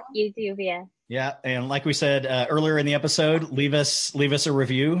 Yeah, YouTube. Yeah. Yeah, and like we said earlier in the episode, leave us a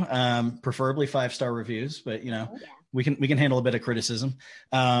review, preferably 5-star reviews, but we can handle a bit of criticism.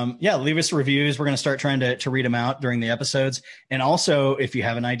 Leave us reviews. We're going to start trying to read them out during the episodes. And also, if you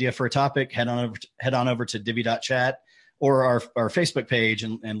have an idea for a topic, head on over to divi.chat or our Facebook page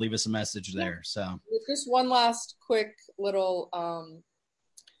and leave us a message there. So just one last quick little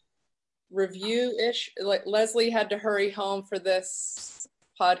review-ish. Like, Leslie had to hurry home for this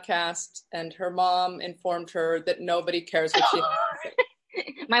podcast, and her mom informed her that nobody cares what she has to say.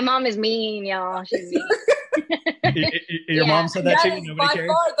 My mom is mean, y'all. She's mean. Your mom said that too? Nobody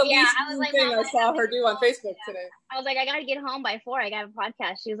cares? The least thing I saw her do on Facebook today. I was like, I got to get home by 4. I got a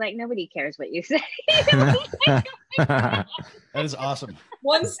podcast. She was like, nobody cares what you say. That is awesome.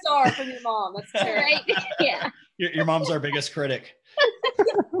 1 star from your mom. That's right. Yeah. Your mom's our biggest critic.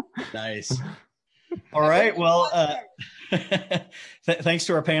 Nice. All right. Well, thanks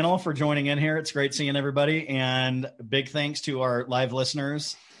to our panel for joining in here. It's great seeing everybody, and big thanks to our live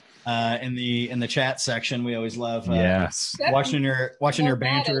listeners in the chat section. We always love watching your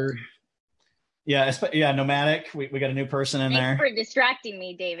banter. Yeah, Nomadic. We got a new person in there. Thanks for distracting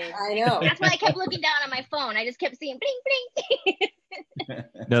me, David. I know. That's why I kept looking down on my phone. I just kept seeing bling bling.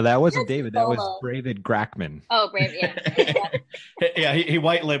 No, that wasn't David. That was David Grackman. Oh, Brave, yeah. Yeah, he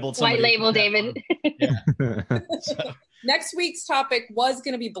white labeled somebody. White label David. Yeah. Next week's topic was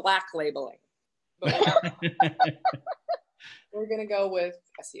going to be black labeling. But we're going to go with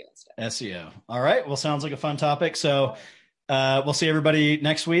SEO instead. SEO. All right. Well, sounds like a fun topic. So we'll see everybody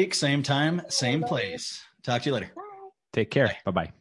next week. Same time, same place. Talk to you later. Take care. Bye-bye.